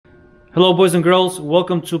Hello boys and girls,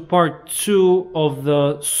 welcome to part 2 of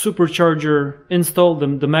the supercharger install, the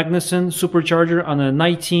Magnuson Supercharger on a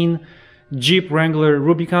 19 Jeep Wrangler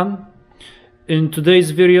Rubicon. In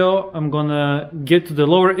today's video I'm gonna get to the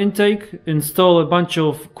lower intake, install a bunch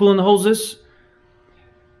of coolant hoses,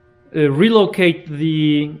 relocate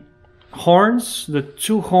the horns, the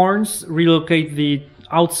two horns, relocate the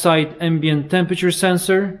outside ambient temperature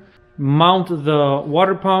sensor, mount the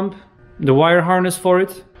water pump, the wire harness for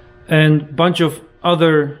it, and a bunch of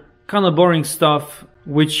other kind of boring stuff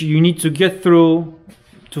which you need to get through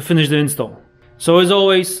to finish the install. So as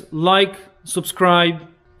always, like, subscribe,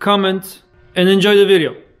 comment, and enjoy the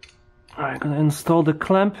video. Alright, I'm gonna install the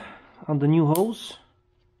clamp on the new hose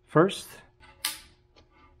first.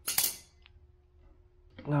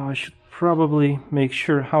 Now I should probably make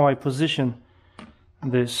sure how I position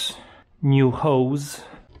this new hose.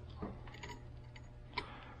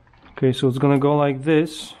 Okay, so it's gonna go like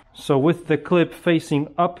this. So with the clip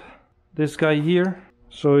facing up, this guy here,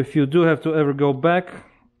 so if you do have to ever go back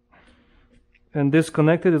and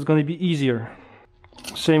disconnect it, it's going to be easier.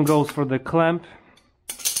 Same goes for the clamp.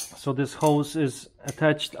 So this hose is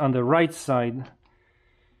attached on the right side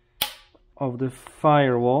of the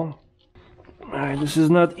firewall. Alright, this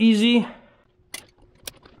is not easy.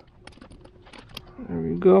 There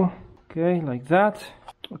we go. Okay, like that.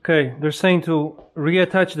 Okay, they're saying to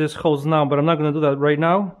reattach this hose now, but I'm not going to do that right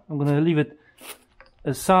now. I'm going to leave it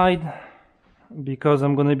aside because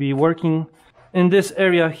I'm going to be working in this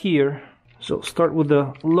area here. So start with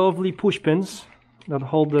the lovely push pins that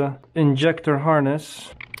hold the injector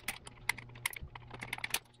harness.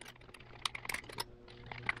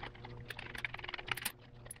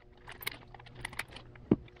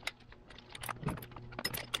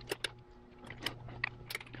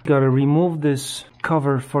 Gotta remove this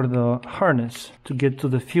cover for the harness to get to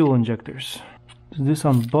the fuel injectors. Is this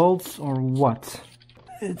on bolts or what?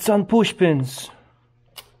 It's on push pins.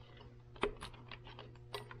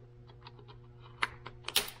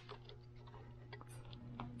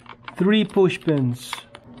 Three push pins.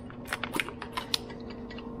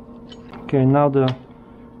 Okay, now the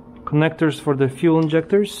connectors for the fuel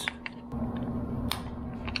injectors.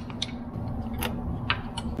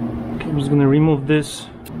 Okay, I'm just gonna remove this.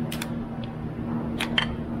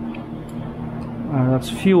 That's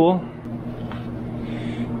fuel.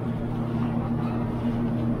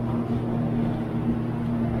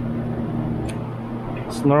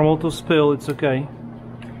 It's normal to spill, it's okay.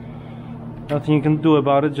 Nothing you can do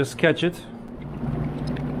about it, just catch it.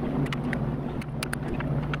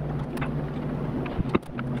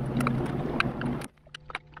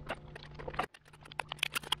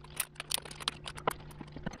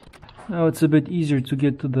 Now it's a bit easier to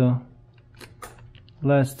get to the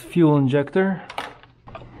last fuel injector.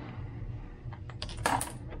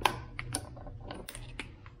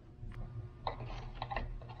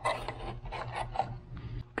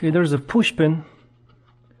 Okay, there's a push pin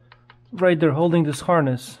right there holding this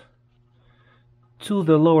harness to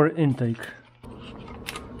the lower intake.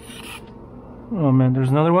 Oh man, there's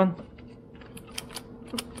another one.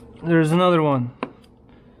 There's another one.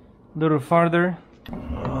 A little farther.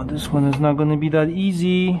 Oh, this one is not going to be that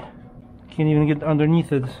easy. Can't even get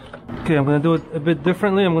underneath it. Okay, I'm going to do it a bit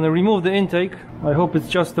differently. I'm going to remove the intake. I hope it's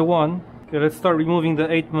just the one. Okay, let's start removing the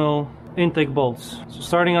 8mm intake bolts. So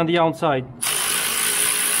starting on the outside.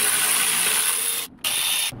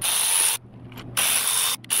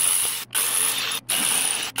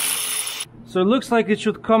 So it looks like it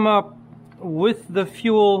should come up with the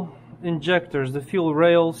fuel injectors, the fuel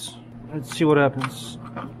rails. Let's see what happens.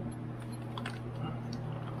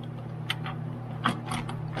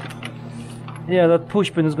 Yeah, that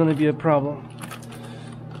push pin is going to be a problem.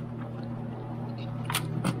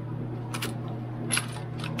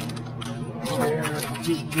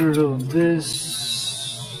 Get rid of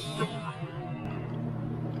this.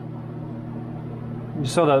 You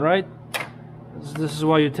saw that, right? This is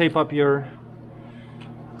why you tape up your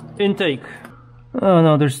intake. Oh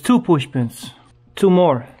no, there's two push pins. Two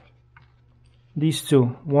more. These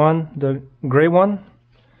two. One, the gray one.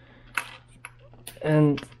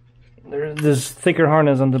 And there's this thicker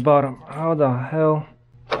harness on the bottom. How the hell?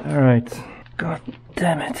 Alright. God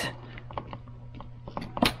damn it.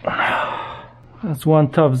 That's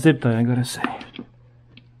one tough zip tie, I gotta say.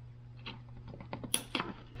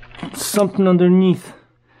 Something underneath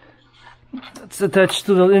that's attached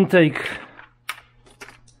to the intake.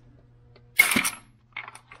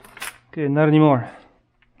 Okay, not anymore.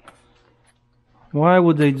 Why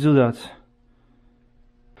would they do that? So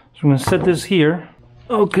I'm gonna set this here.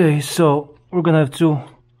 Okay, so we're gonna have to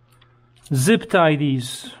zip tie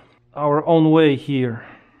these our own way here.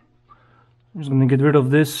 I'm just going to get rid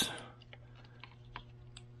of this,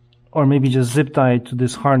 or maybe just zip tie it to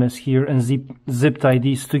this harness here and zip tie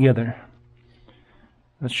these together.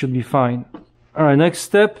 That should be fine. Alright, next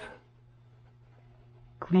step,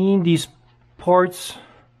 clean these parts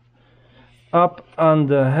up on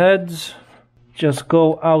the heads. Just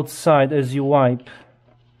go outside as you wipe.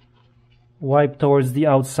 Wipe towards the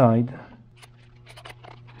outside.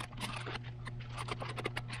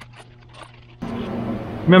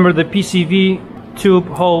 Remember the PCV tube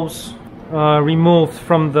hose removed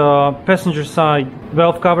from the passenger side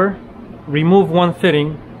valve cover. Remove one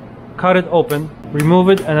fitting, cut it open, remove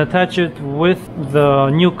it and attach it with the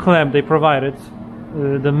new clamp they provided.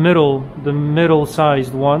 The middle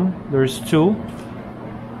sized one. There's two.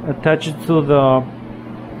 Attach it to the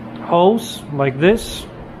hose like this.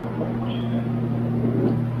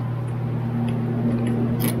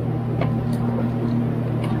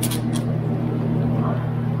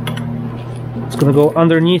 It's gonna go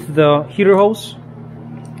underneath the heater hose.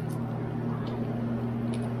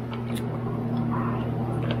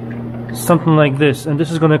 Something like this, and this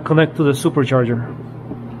is gonna connect to the supercharger.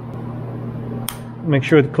 Make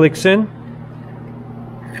sure it clicks in.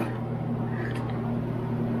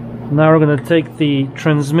 Now we're gonna take the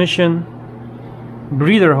transmission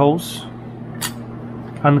breather hose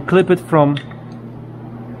and clip it from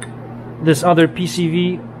this other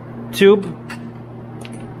PCV tube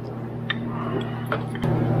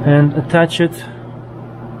and attach it.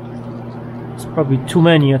 It's probably too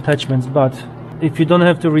many attachments, but if you don't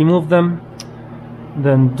have to remove them,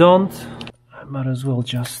 then don't. I might as well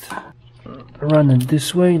just run it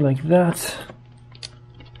this way like that.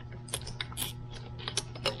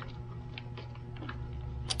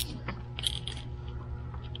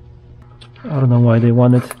 I don't know why they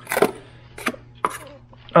want it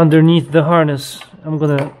underneath the harness. I'm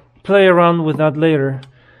gonna play around with that later,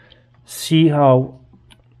 see how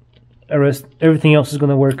everything else is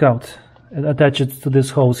gonna work out, and attach it to this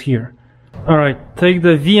hose here. Alright, take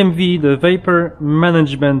the VMV, the vapor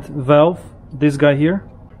management valve, this guy here,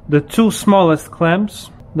 the two smallest clamps,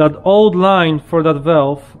 that old line for that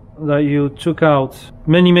valve that you took out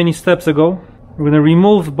many steps ago. We're gonna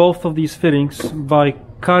remove both of these fittings by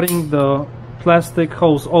cutting the plastic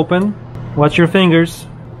hose open. Watch your fingers.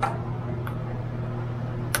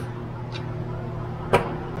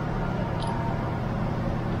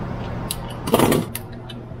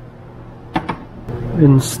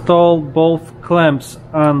 Install both clamps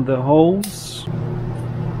on the hose.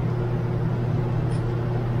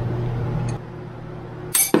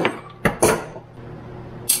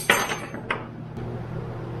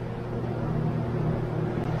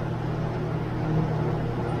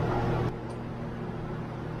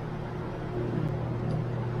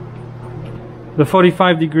 The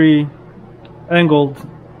 45-degree angled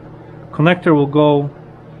connector will go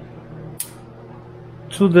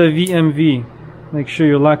to the VMV. Make sure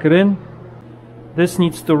you lock it in. This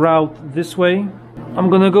needs to route this way. I'm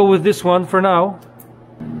gonna go with this one for now.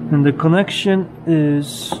 And the connection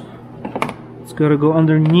is, it's gotta go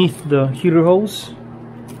underneath the heater hose.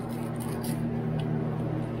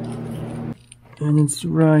 And it's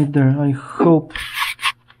right there. I hope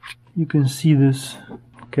you can see this.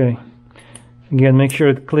 Okay. Again, make sure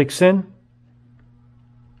it clicks in.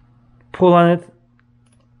 Pull on it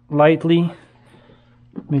lightly.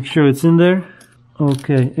 Make sure it's in there.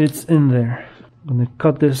 Okay, it's in there. I'm gonna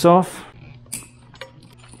cut this off.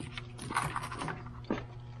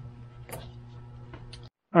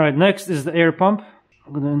 Alright, next is the air pump.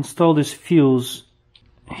 I'm gonna install this fuse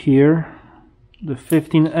here, the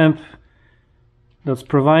 15 amp that's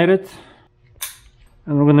provided.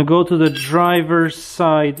 And we're gonna go to the driver's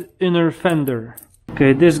side inner fender.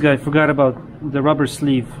 Okay, this guy, forgot about the rubber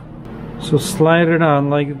sleeve. So slide it on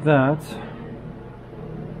like that.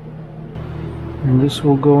 And this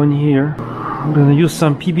will go in here. I'm gonna use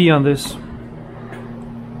some PB on this.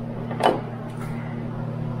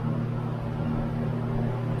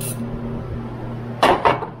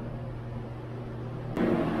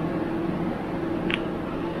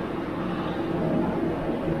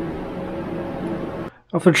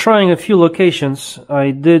 After trying a few locations, I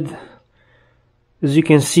did, as you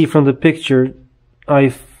can see from the picture,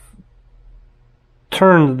 I've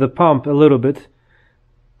turned the pump a little bit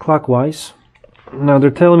clockwise. Now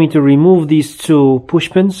they're telling me to remove these two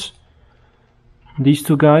push pins. These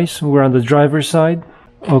two guys, we're on the driver's side.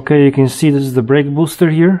 Okay, you can see this is the brake booster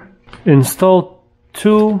here. Install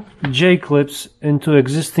two J-clips into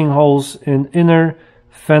existing holes in inner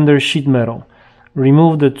fender sheet metal.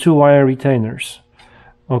 Remove the two wire retainers.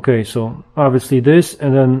 Okay, so obviously this,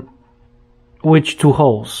 and then which two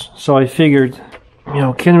holes. So I figured, you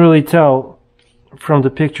know, can't really tell from the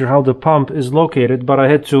picture how the pump is located, but I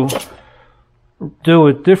had to do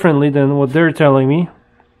it differently than what they're telling me.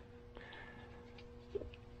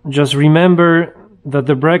 Just remember that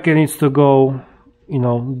the bracket needs to go, you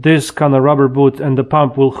know, this kind of rubber boot, and the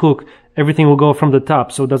pump will hook. Everything will go from the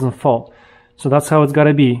top so it doesn't fall. So that's how it's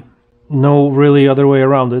gotta be. No really other way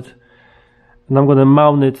around it. And I'm gonna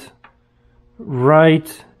mount it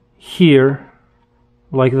right here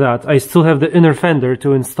like that. I still have the inner fender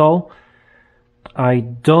to install. I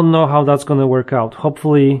don't know how that's gonna work out.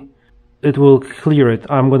 Hopefully it will clear it.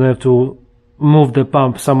 I'm gonna have to move the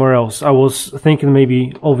pump somewhere else. I was thinking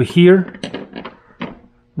maybe over here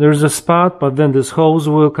there's a spot, but then this hose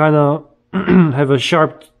will kind of have a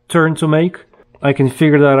sharp turn to make. I can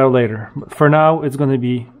figure that out later, but for now it's gonna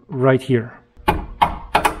be right here.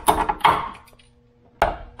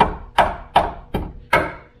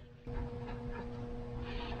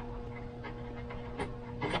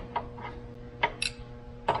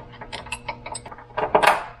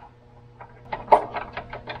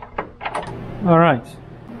 Alright,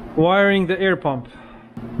 wiring the air pump.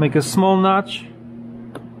 Make a small notch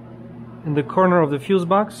in the corner of the fuse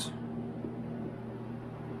box.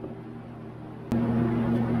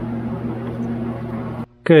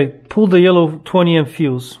 Okay, pull the yellow 20 amp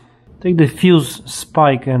fuse. Take the fuse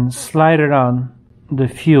spike and slide it on the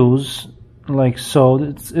fuse like so.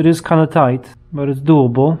 It is kind of tight, but it's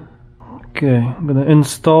doable. Okay, I'm gonna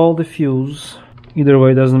install the fuse. Either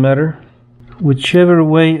way, doesn't matter. Whichever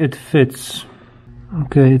way it fits.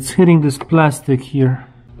 Okay, it's hitting this plastic here.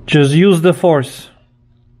 Just use the force.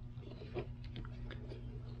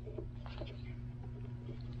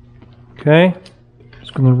 Okay,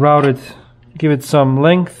 just gonna route it, give it some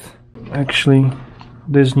length. Actually,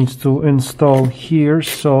 this needs to install here,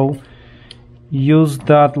 so use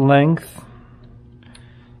that length.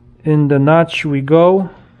 In the notch we go,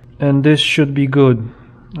 and this should be good.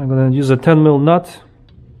 I'm gonna use a 10mm nut.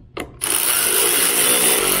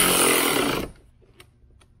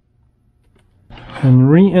 And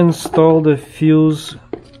reinstall the fuse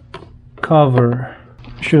cover.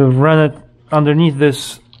 Should have run it underneath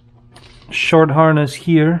this short harness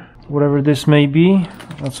here, whatever this may be.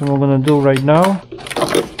 That's what we're gonna do right now.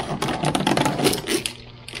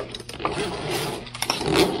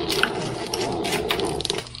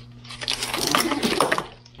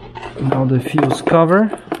 Now the fuse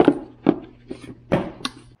cover.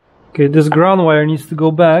 Okay, this ground wire needs to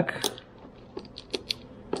go back.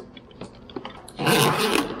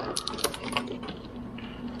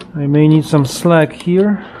 I may need some slack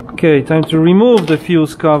here. Okay, time to remove the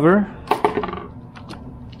fuse cover.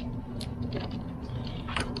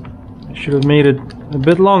 I should have made it a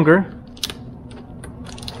bit longer.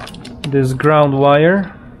 This ground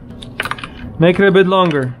wire. Make it a bit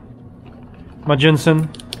longer, Magnuson.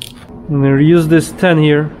 I'm gonna use this 10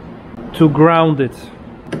 here to ground it.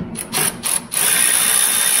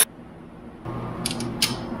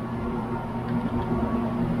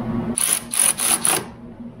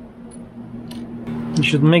 You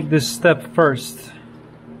should make this step first.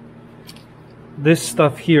 This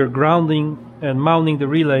stuff here, grounding and mounting the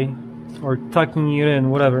relay or tucking it in,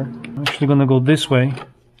 whatever. I'm actually gonna go this way.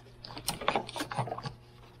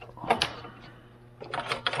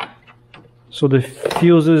 So the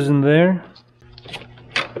fuse is in there.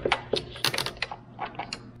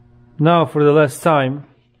 Now for the last time,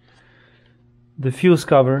 the fuse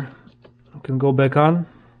cover can go back on.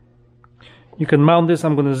 You can mount this.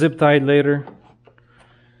 I'm gonna zip tie it later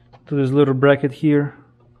to this little bracket here.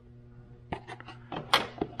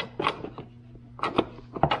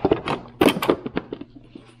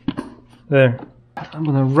 There. I'm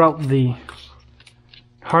gonna route the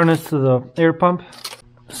harness to the air pump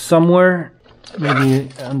somewhere, maybe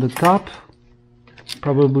on the top.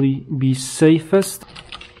 Probably be safest.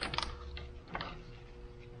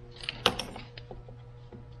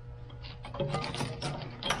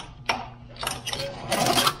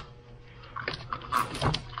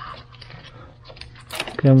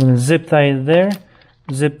 Okay, I'm gonna zip tie it there,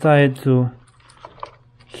 zip tie it to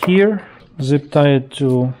here, zip tie it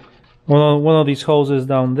to one of these hoses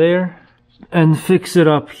down there, and fix it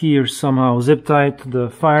up here somehow. Zip tie it to the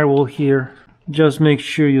firewall here. Just make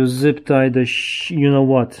sure you zip tie the you know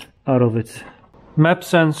what out of it. Map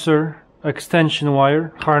sensor extension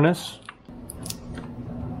wire harness.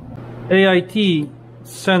 AIT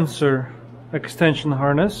sensor extension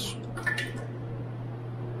harness.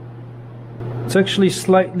 It's actually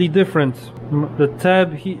slightly different. The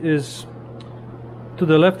tab is to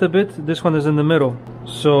the left a bit, this one is in the middle.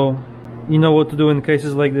 So you know what to do in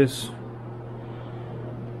cases like this.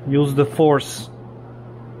 Use the force.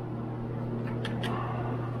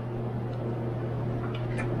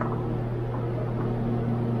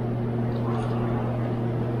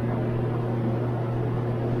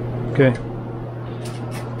 Okay.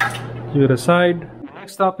 Leave it aside.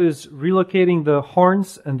 Next up is relocating the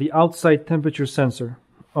horns and the outside temperature sensor.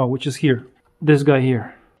 Oh, which is here. This guy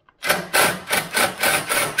here.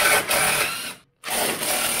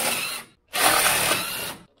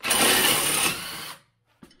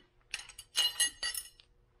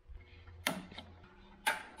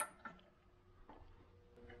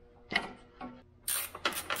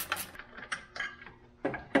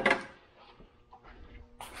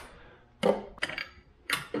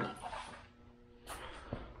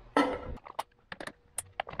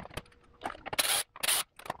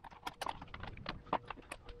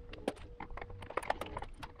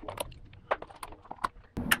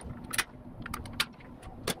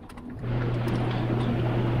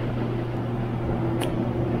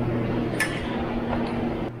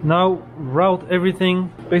 Now route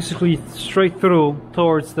everything basically straight through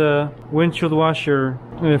towards the windshield washer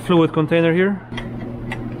fluid container here.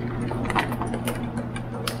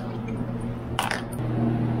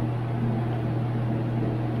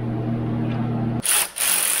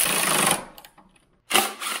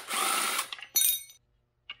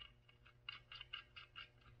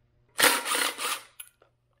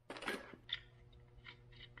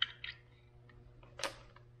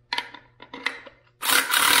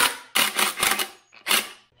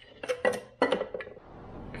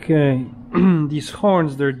 Okay, these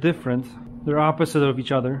horns, they're different. They're opposite of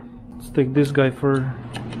each other. Let's take this guy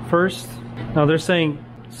first. Now they're saying,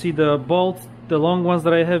 see the bolts, the long ones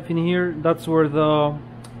that I have in here, that's where the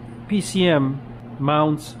PCM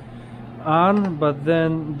mounts on, but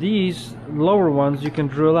then these lower ones you can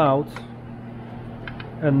drill out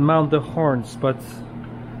and mount the horns, but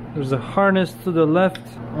there's a harness to the left.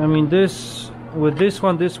 I mean, this, with this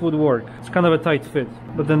one, this would work. It's kind of a tight fit.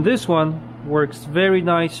 But then this one works very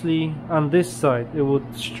nicely on this side. It would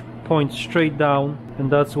point straight down,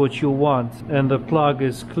 and that's what you want. And the plug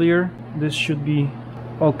is clear. This should be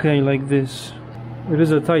okay like this. It is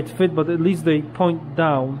a tight fit, but at least they point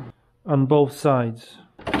down on both sides.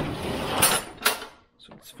 So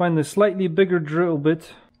let's find a slightly bigger drill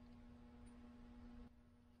bit.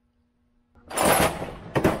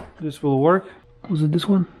 This will work. Was it this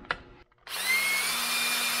one?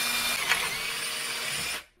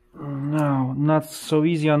 No, not so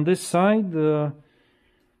easy on this side. The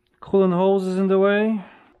coolant hose is in the way.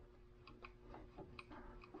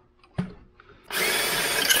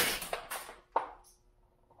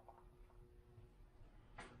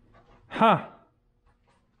 Ha!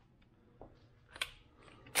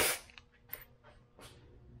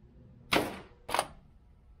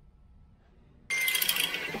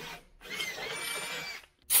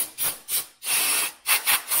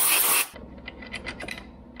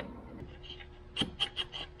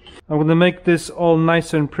 I'm gonna make this all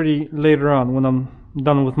nice and pretty later on. When I'm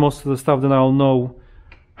done with most of the stuff, then I'll know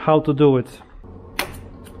how to do it.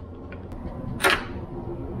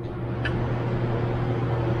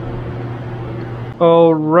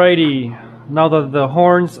 Alrighty, now that the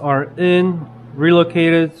horns are in,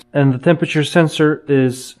 relocated, and the temperature sensor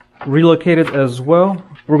is relocated as well,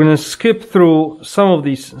 we're gonna skip through some of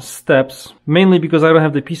these steps, mainly because I don't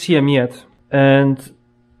have the PCM yet. And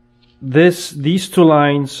these two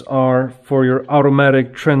lines are for your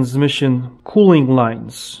automatic transmission cooling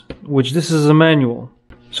lines, which this is a manual.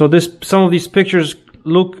 So some of these pictures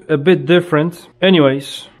look a bit different.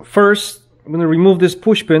 Anyways, first I'm gonna remove this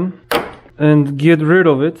push pin and get rid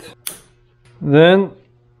of it. Then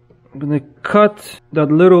I'm gonna cut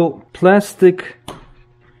that little plastic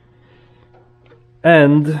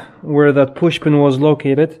end where that push pin was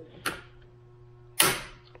located.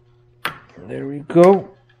 There we go.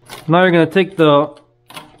 Now you're going to take the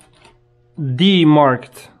D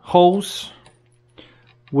marked hose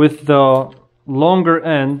with the longer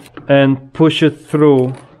end and push it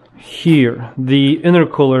through here. The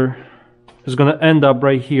intercooler is going to end up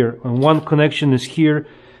right here, and one connection is here,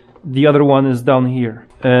 the other one is down here.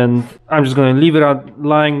 And I'm just going to leave it out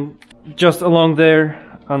lying just along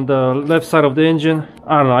there on the left side of the engine.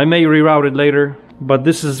 I don't know, I may reroute it later, but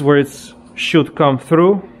this is where it should come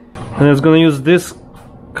through. And it's going to use this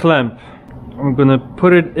clamp. I'm gonna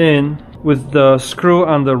put it in with the screw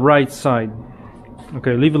on the right side.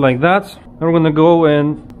 Okay, leave it like that. Now we're gonna go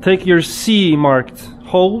and take your C marked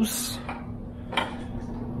hose,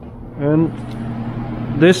 and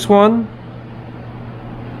this one,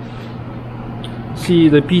 see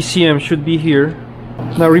the PCM should be here.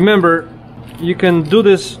 Now remember, you can do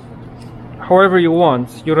this however you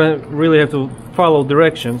want. You don't really have to follow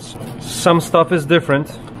directions. Some stuff is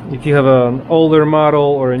different. If you have an older model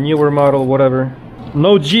or a newer model, whatever.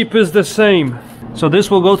 No Jeep is the same. So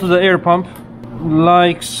this will go to the air pump.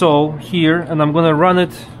 like so here, and I'm gonna run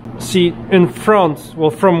it, see, in front, well,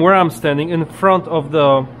 from where I'm standing, in front of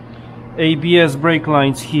the ABS brake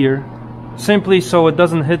lines here, simply so it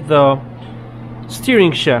doesn't hit the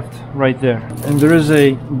steering shaft right there. And there is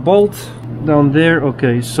a bolt down there.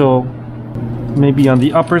 Okay, so maybe on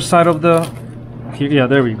the upper side of the here, yeah,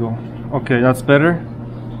 there we go. Okay, that's better.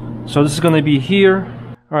 So this is gonna be here.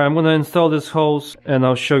 All right, I'm gonna install this hose and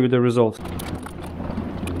I'll show you the result.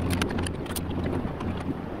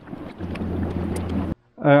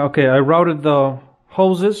 Okay, I routed the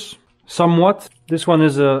hoses somewhat. This one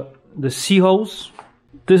is the C hose.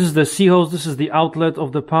 This is the C hose. This is the outlet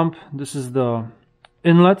of the pump. This is the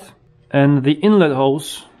inlet, and the inlet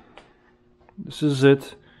hose, this is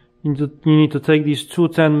it. You need to take these two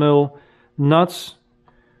 10mm nuts,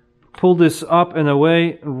 pull this up and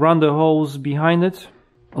away, run the hose behind it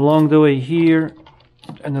along the way here,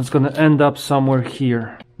 and it's gonna end up somewhere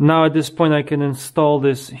here. Now at this point I can install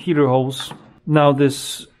this heater hose. Now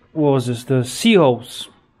this, what was this? The C hose.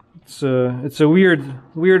 It's a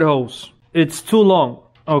weird hose. It's too long,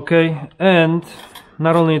 okay? And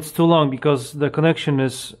not only it's too long, because the connection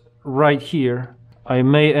is right here, I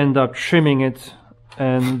may end up trimming it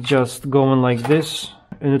and just going like this,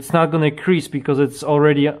 and it's not gonna crease because it's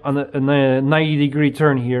already on a 90-degree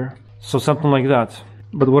turn here, so something like that.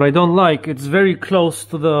 But what I don't like, it's very close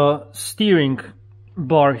to the steering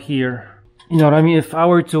bar here. You know what I mean? If I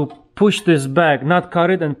were to push this back, not cut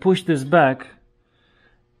it and push this back,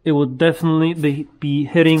 it would definitely be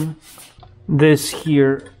hitting this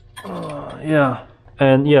here. Yeah.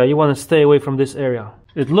 And yeah, you want to stay away from this area.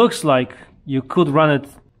 It looks like you could run it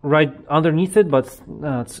right underneath it, but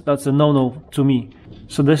that's a no-no to me.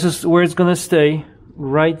 So this is where it's gonna stay,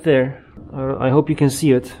 right there. I hope you can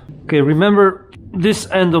see it. Okay, remember this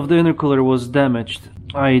end of the intercooler was damaged.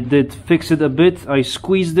 I did fix it a bit. I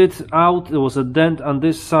squeezed it out. There was a dent on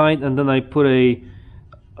this side, and then I put a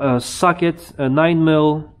socket, a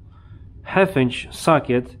 9mm half-inch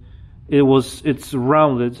socket. It's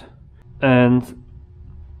rounded, and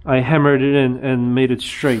I hammered it in and made it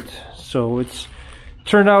straight, so it's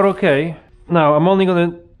turned out okay. Now I'm only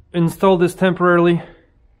gonna install this temporarily.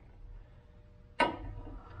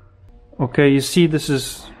 Okay, you see,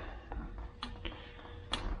 that's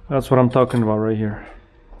what I'm talking about right here.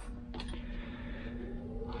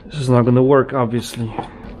 This is not gonna work, obviously,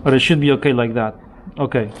 but it should be okay like that.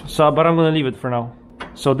 Okay, so but I'm gonna leave it for now.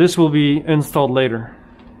 So this will be installed later.